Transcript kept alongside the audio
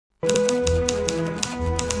I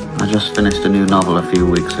just finished a new novel a few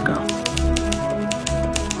weeks ago.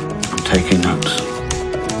 I'm taking notes.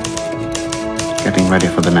 Getting ready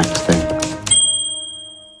for the next thing.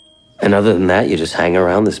 And other than that, you just hang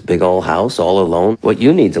around this big old house all alone? What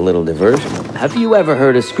you need's a little diversion. Have you ever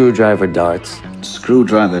heard of screwdriver darts?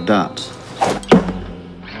 Screwdriver darts.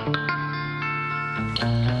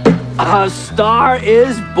 A star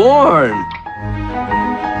is born!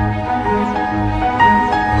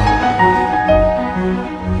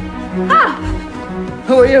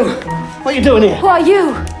 Who are you? What are you doing here? Who are you?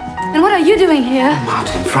 And what are you doing here?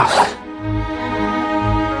 Martin Frost.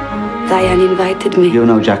 Diane invited me. You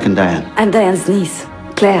know Jack and Diane? I'm Diane's niece,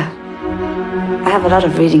 Claire. I have a lot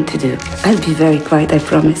of reading to do. I'll be very quiet, I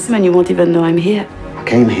promise. And you won't even know I'm here. I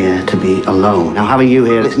came here to be alone. Now, having you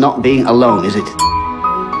here, it's not being alone, is it?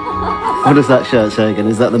 What does that shirt say again?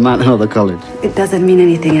 Is that the man or the college? It doesn't mean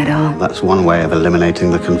anything at all. That's one way of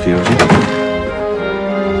eliminating the confusion.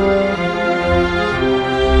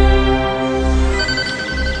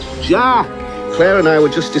 Jack! Claire and I were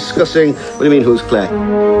just discussing... What do you mean, who's Claire?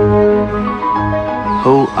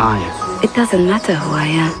 Who are you? It doesn't matter who I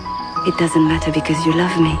am. It doesn't matter because you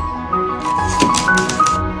love me.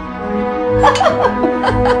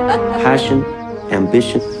 Passion,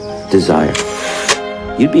 ambition, desire.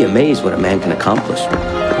 You'd be amazed what a man can accomplish.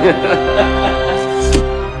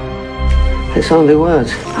 It's only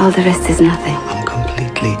words. All the rest is nothing. I'm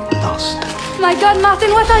completely lost. My God,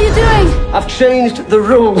 Martin, what are you doing? I've changed the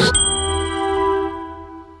rules.